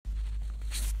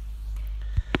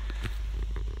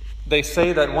They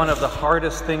say that one of the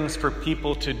hardest things for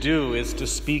people to do is to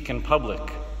speak in public.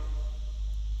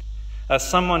 As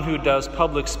someone who does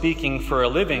public speaking for a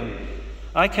living,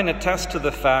 I can attest to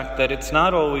the fact that it's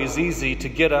not always easy to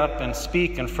get up and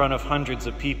speak in front of hundreds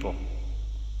of people.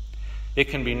 It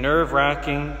can be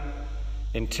nerve-wracking,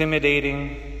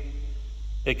 intimidating.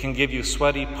 It can give you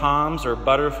sweaty palms or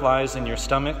butterflies in your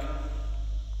stomach.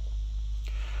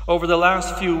 Over the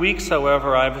last few weeks,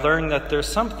 however, I've learned that there's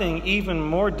something even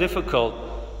more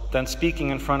difficult than speaking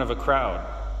in front of a crowd,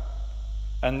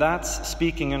 and that's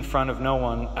speaking in front of no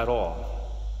one at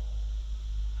all.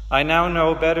 I now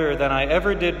know better than I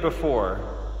ever did before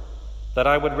that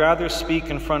I would rather speak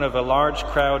in front of a large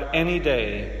crowd any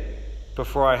day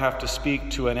before I have to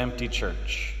speak to an empty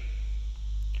church.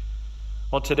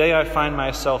 Well, today I find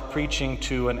myself preaching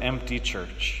to an empty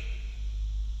church.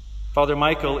 Father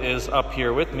Michael is up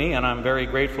here with me, and I'm very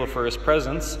grateful for his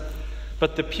presence,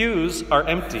 but the pews are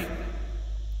empty.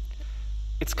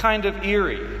 It's kind of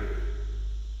eerie,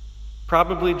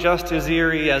 probably just as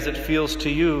eerie as it feels to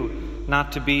you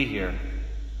not to be here.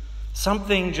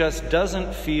 Something just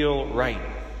doesn't feel right.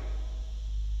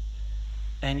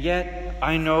 And yet,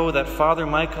 I know that Father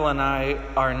Michael and I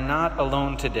are not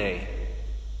alone today.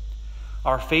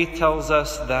 Our faith tells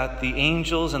us that the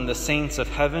angels and the saints of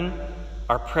heaven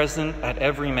are present at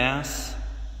every Mass.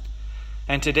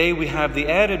 And today we have the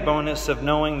added bonus of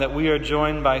knowing that we are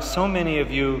joined by so many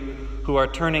of you who are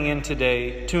tuning in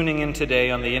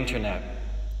today on the internet.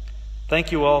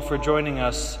 Thank you all for joining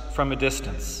us from a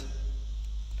distance.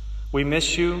 We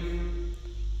miss you.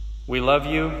 We love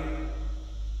you.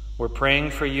 We're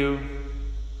praying for you.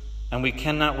 And we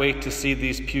cannot wait to see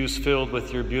these pews filled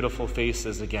with your beautiful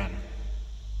faces again.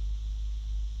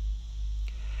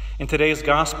 In today's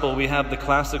gospel, we have the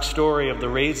classic story of the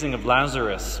raising of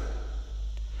Lazarus.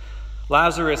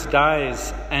 Lazarus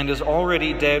dies and is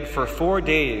already dead for 4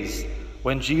 days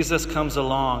when Jesus comes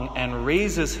along and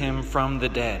raises him from the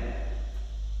dead.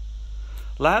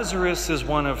 Lazarus is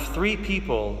one of 3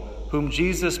 people whom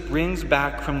Jesus brings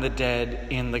back from the dead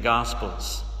in the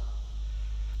Gospels.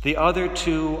 The other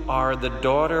 2 are the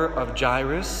daughter of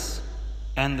Jairus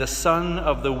and the son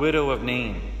of the widow of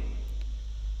Nain.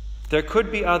 There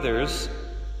could be others,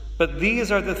 but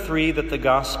these are the 3 that the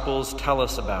Gospels tell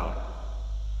us about.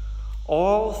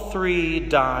 All 3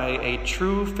 die a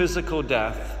true physical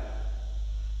death,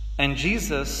 and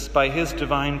Jesus, by his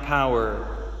divine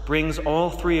power, brings all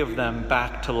 3 of them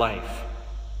back to life.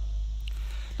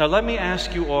 Now let me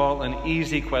ask you all an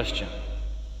easy question.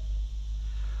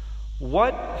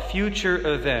 What future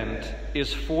event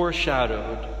is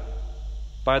foreshadowed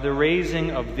by the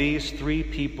raising of these 3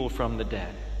 people from the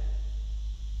dead?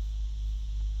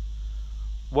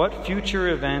 What future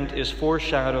event is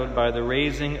foreshadowed by the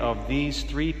raising of these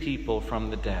 3 people from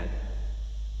the dead?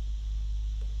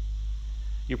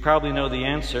 You probably know the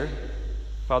answer.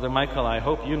 Father Michael, I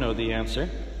hope you know the answer.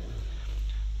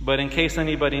 But in case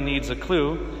anybody needs a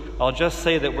clue, I'll just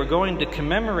say that we're going to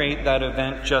commemorate that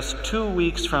event just 2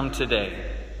 weeks from today.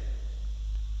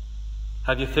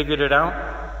 Have you figured it out?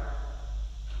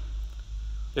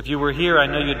 If you were here, I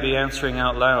know you'd be answering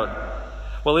out loud.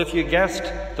 Well, if you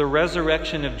guessed the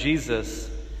resurrection of Jesus,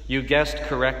 you guessed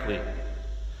correctly.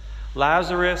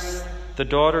 Lazarus, the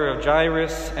daughter of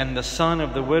Jairus, and the son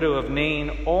of the widow of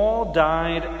Nain all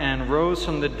died and rose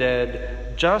from the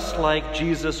dead, just like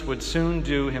Jesus would soon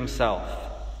do himself.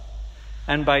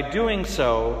 And by doing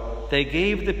so, they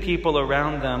gave the people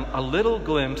around them a little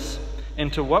glimpse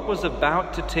into what was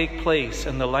about to take place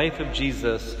in the life of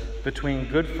Jesus between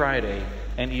Good Friday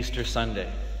and Easter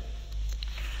Sunday.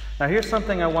 Now here's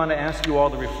something I want to ask you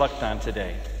all to reflect on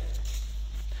today.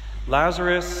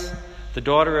 Lazarus, the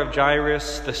daughter of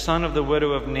Jairus, the son of the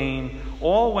widow of Nain,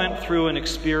 all went through an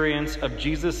experience of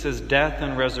Jesus' death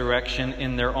and resurrection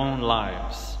in their own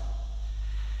lives.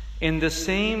 In the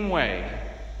same way,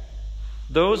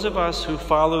 those of us who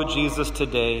follow Jesus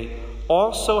today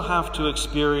also have to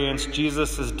experience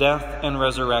Jesus' death and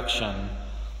resurrection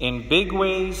in big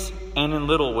ways and in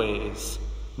little ways,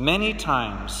 many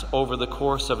times over the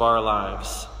course of our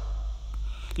lives.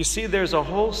 You see, there's a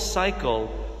whole cycle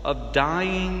of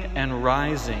dying and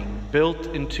rising built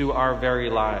into our very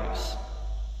lives.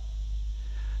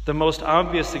 The most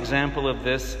obvious example of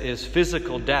this is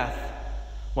physical death,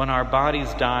 when our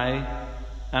bodies die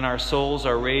and our souls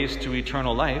are raised to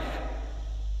eternal life.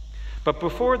 But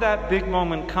before that big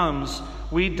moment comes,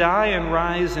 we die and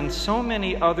rise in so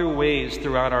many other ways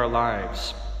throughout our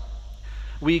lives.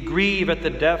 We grieve at the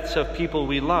deaths of people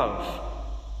we love,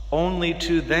 only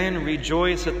to then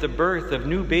rejoice at the birth of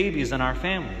new babies in our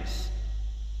families.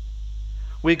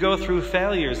 We go through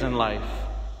failures in life,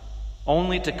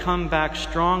 only to come back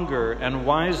stronger and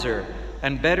wiser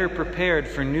and better prepared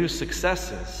for new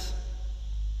successes.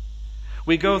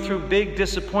 We go through big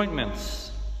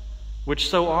disappointments, which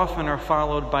so often are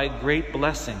followed by great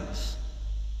blessings.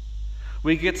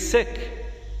 We get sick,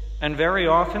 and very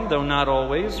often, though not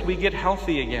always, we get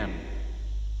healthy again.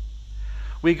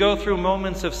 We go through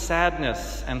moments of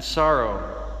sadness and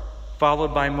sorrow,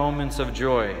 followed by moments of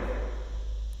joy.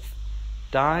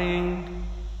 Dying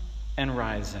and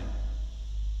rising.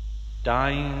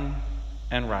 Dying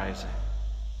and rising.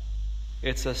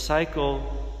 It's a cycle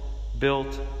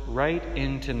built right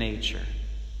into nature.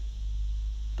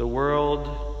 The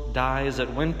world dies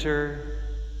at winter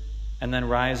and then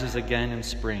rises again in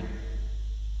spring.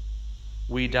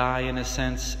 We die, in a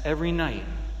sense, every night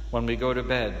when we go to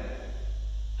bed,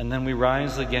 and then we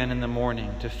rise again in the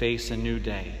morning to face a new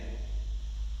day.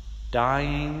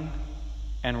 Dying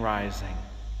and rising.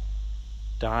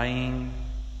 Dying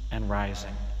and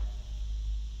rising.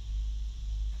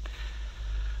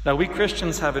 Now, we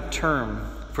Christians have a term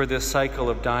for this cycle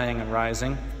of dying and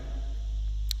rising.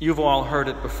 You've all heard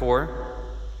it before.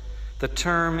 The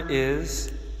term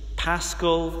is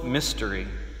Paschal mystery.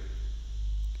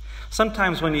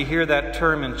 Sometimes when you hear that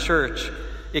term in church,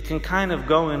 it can kind of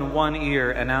go in one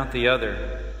ear and out the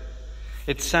other.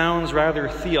 It sounds rather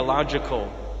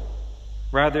theological,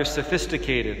 rather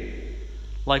sophisticated,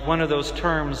 like one of those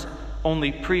terms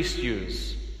only priests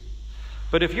use.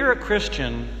 But if you're a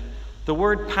Christian, the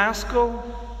word Paschal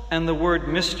and the word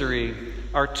mystery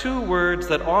are two words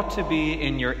that ought to be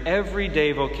in your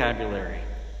everyday vocabulary.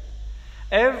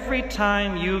 Every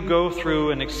time you go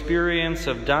through an experience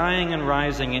of dying and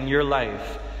rising in your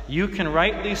life, you can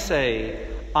rightly say,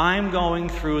 I'm going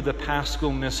through the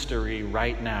Paschal mystery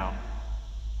right now.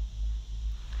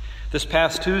 This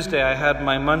past Tuesday, I had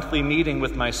my monthly meeting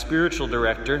with my spiritual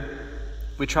director.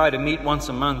 We try to meet once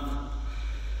a month.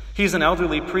 He's an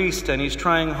elderly priest, and he's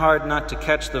trying hard not to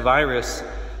catch the virus,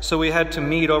 so we had to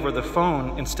meet over the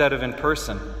phone instead of in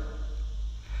person.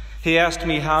 He asked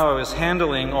me how I was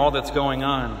handling all that's going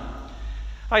on.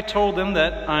 I told him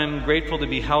that I'm grateful to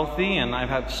be healthy, and I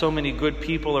have so many good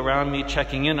people around me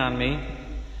checking in on me.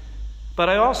 But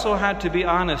I also had to be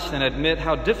honest and admit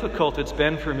how difficult it's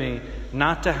been for me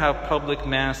not to have public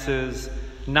masses,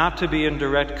 not to be in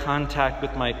direct contact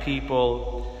with my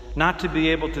people, not to be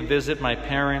able to visit my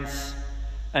parents,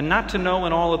 and not to know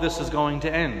when all of this is going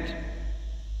to end.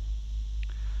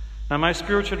 Now, my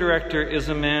spiritual director is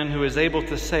a man who is able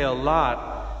to say a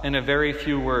lot in a very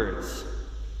few words.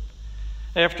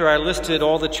 After I listed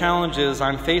all the challenges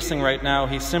I'm facing right now,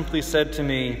 he simply said to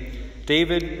me,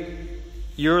 David,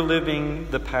 you're living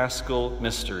the Paschal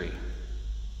mystery.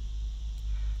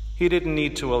 He didn't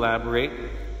need to elaborate.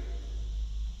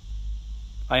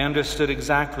 I understood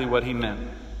exactly what he meant.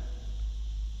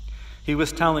 He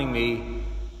was telling me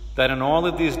that in all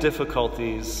of these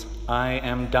difficulties, I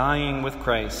am dying with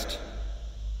Christ,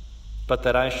 but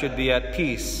that I should be at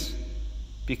peace,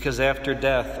 because after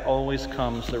death always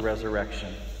comes the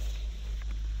resurrection.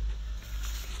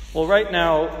 Well, right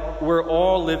now, we're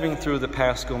all living through the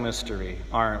Paschal mystery,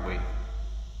 aren't we?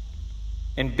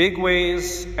 In big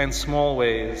ways and small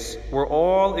ways, we're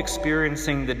all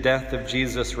experiencing the death of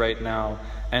Jesus right now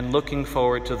and looking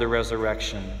forward to the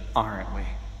resurrection, aren't we?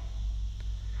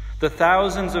 The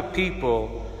thousands of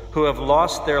people who have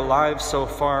lost their lives so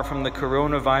far from the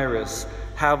coronavirus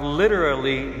have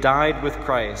literally died with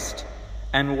Christ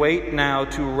and wait now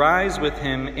to rise with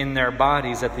him in their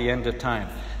bodies at the end of time.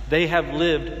 They have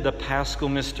lived the Paschal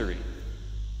mystery.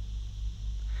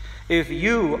 If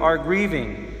you are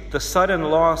grieving the sudden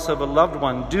loss of a loved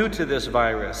one due to this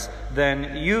virus,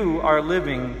 then you are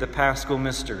living the Paschal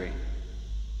mystery.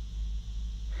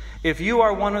 If you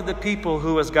are one of the people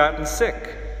who has gotten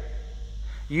sick,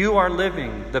 you are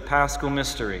living the Paschal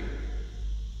mystery.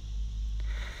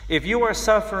 If you are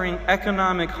suffering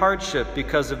economic hardship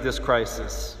because of this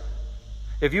crisis,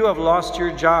 if you have lost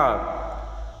your job,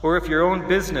 or if your own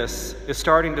business is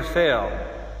starting to fail,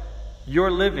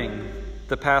 you're living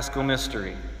the Paschal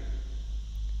mystery.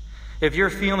 If you're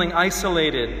feeling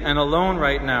isolated and alone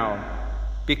right now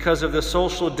because of the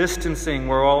social distancing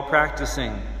we're all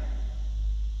practicing,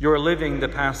 you're living the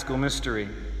Paschal mystery.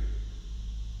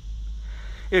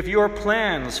 If your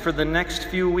plans for the next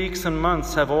few weeks and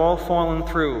months have all fallen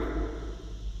through,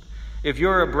 if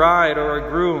you're a bride or a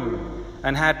groom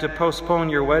and had to postpone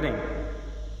your wedding,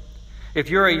 if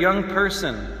you're a young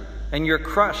person and you're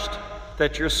crushed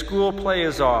that your school play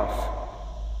is off,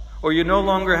 or you no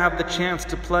longer have the chance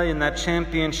to play in that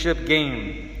championship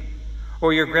game,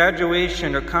 or your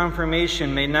graduation or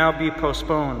confirmation may now be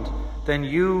postponed, then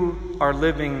you are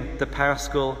living the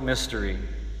Paschal mystery.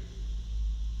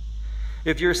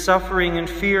 If you're suffering in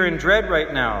fear and dread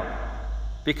right now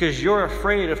because you're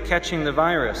afraid of catching the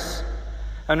virus,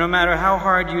 and no matter how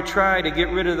hard you try to get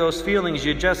rid of those feelings,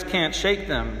 you just can't shake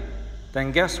them,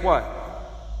 then guess what?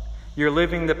 You're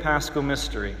living the Paschal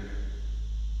mystery.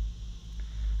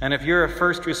 And if you're a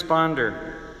first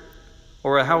responder,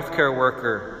 or a healthcare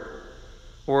worker,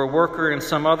 or a worker in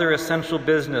some other essential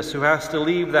business who has to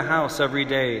leave the house every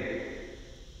day,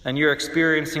 and you're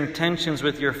experiencing tensions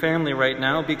with your family right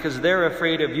now because they're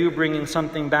afraid of you bringing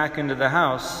something back into the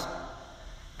house,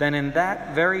 then in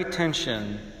that very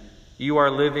tension, you are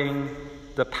living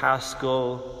the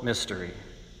Paschal mystery.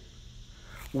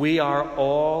 We are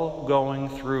all going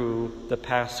through the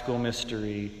Paschal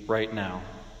mystery right now.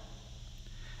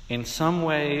 In some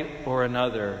way or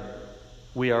another,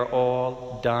 we are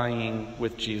all dying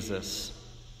with Jesus.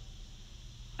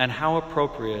 And how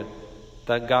appropriate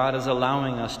that God is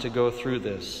allowing us to go through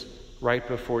this right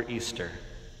before Easter.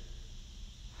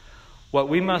 What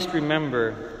we must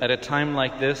remember at a time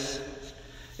like this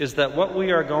is that what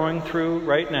we are going through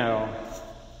right now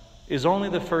is only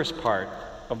the first part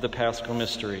of the Paschal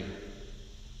mystery.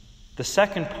 The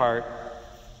second part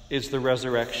is the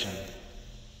resurrection,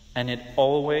 and it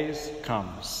always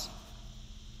comes.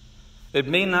 It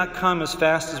may not come as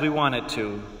fast as we want it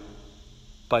to,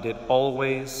 but it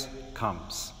always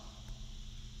comes.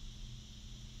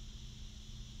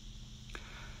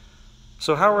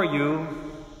 So how are you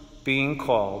being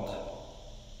called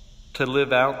to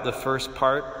live out the first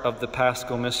part of the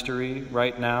Paschal mystery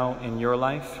right now in your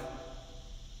life?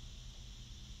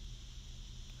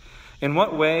 In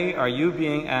what way are you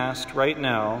being asked right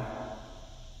now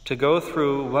to go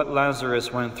through what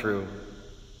Lazarus went through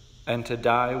and to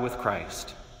die with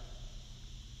Christ?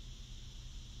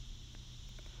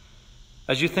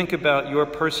 As you think about your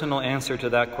personal answer to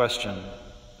that question,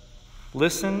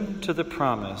 listen to the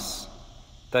promise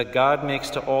that God makes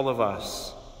to all of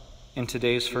us in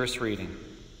today's first reading.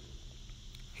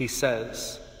 He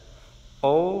says,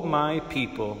 "O my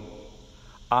people,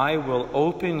 I will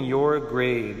open your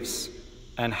graves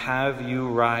and have you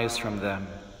rise from them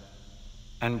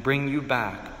and bring you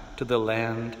back to the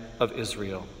land of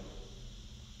Israel.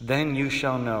 Then you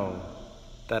shall know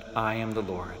that I am the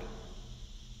Lord."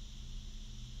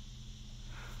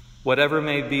 Whatever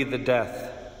may be the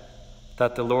death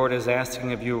that the Lord is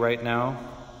asking of you right now,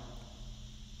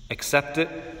 accept it,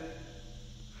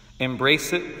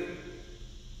 embrace it,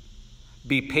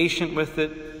 be patient with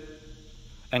it,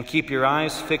 and keep your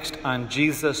eyes fixed on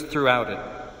Jesus throughout it.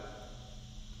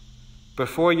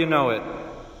 Before you know it,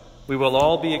 we will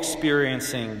all be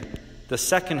experiencing the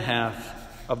second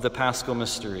half of the Paschal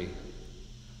mystery.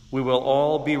 We will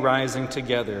all be rising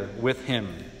together with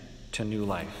him to new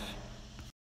life.